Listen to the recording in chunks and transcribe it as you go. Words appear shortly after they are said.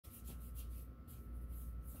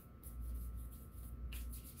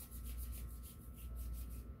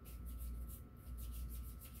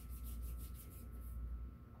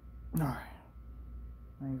Alright.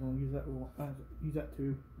 I ain't gonna use that one. Use that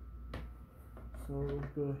too. So let's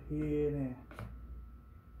go ahead and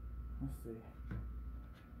let's see.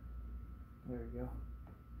 There we go.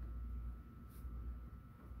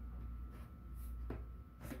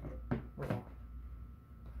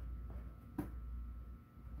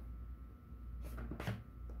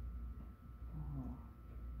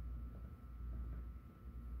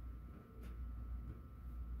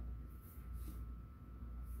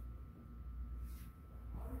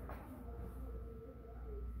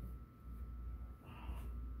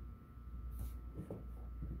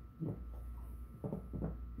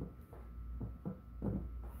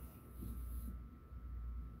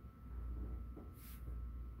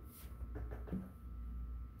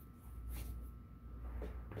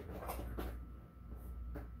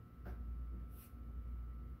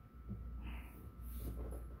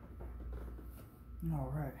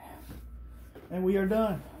 All right, and we are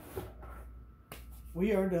done.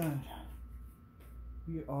 We are done.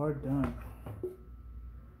 We are done.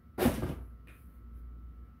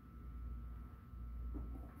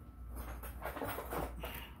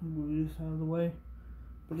 Move this out of the way.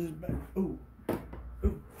 Put this back. Ooh.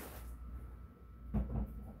 Ooh.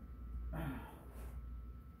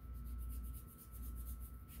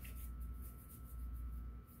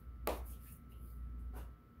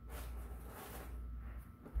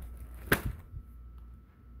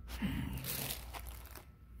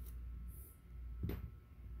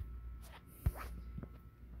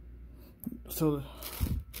 So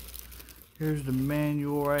here's the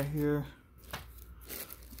manual right here.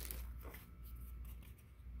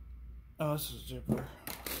 Oh, this is a zipper.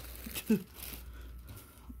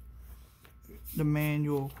 The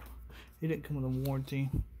manual, it didn't come with a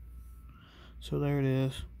warranty. So there it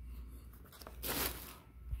is.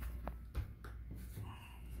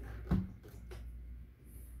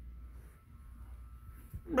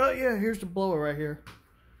 But yeah, here's the blower right here.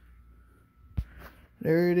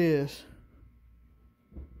 There it is.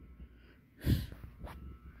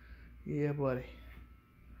 Yeah, buddy.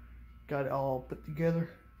 Got it all put together.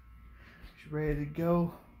 She's ready to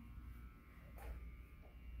go.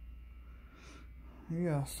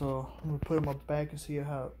 Yeah, so I'm gonna put it on my back and see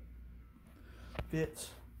how it fits.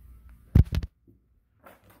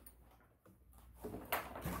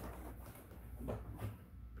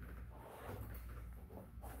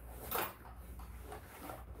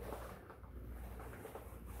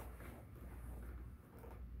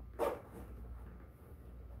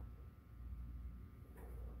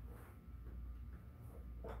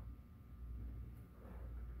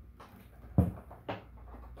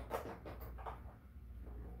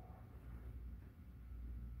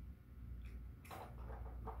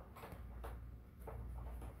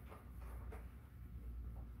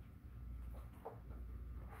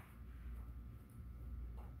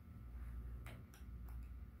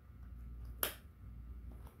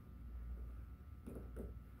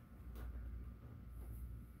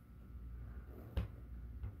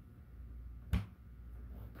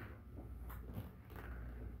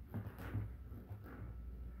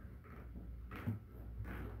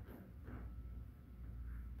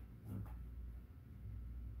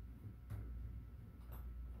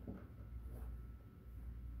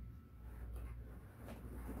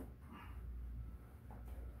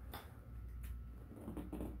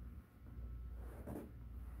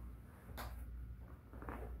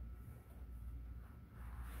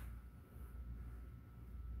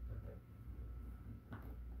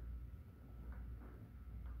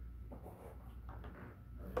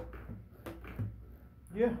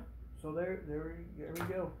 Yeah, so there we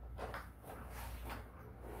go.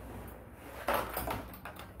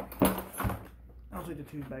 I'll take the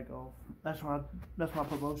tube back off. That's why I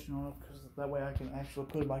put lotion on it, because that way I can actually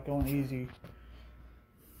put it back on easy.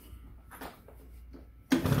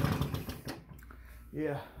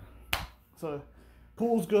 Yeah, so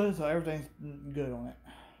pool's good, so everything's good on it.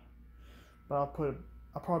 But I'll probably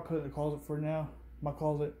put it in the closet for now, my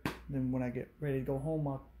closet. Then when I get ready to go home,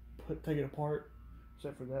 I'll take it apart.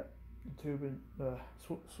 Except for that tube and the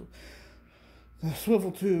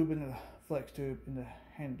swivel tube and the flex tube and the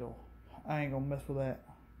handle. I ain't gonna mess with that.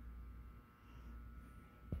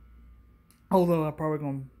 Although I'm probably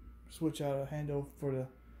gonna switch out a handle for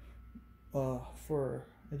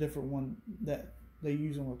a different one that they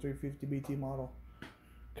use on the 350 BT model,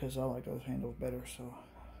 because I like those handles better. So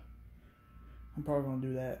I'm probably gonna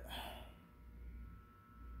do that.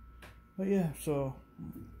 But yeah, so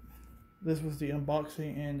this was the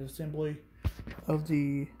unboxing and assembly of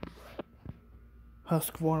the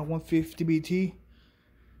HUSQVARNA 150 BT.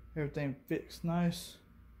 Everything fits nice.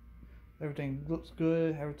 Everything looks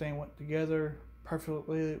good. Everything went together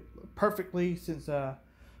perfectly since I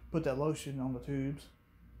put that lotion on the tubes.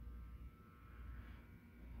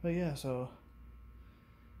 But yeah, so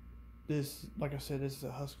this, like I said, this is a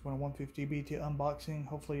HUSQVARNA 150 BT unboxing.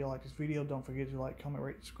 Hopefully you like this video. Don't forget to like, comment,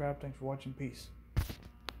 rate, subscribe. Thanks for watching. Peace.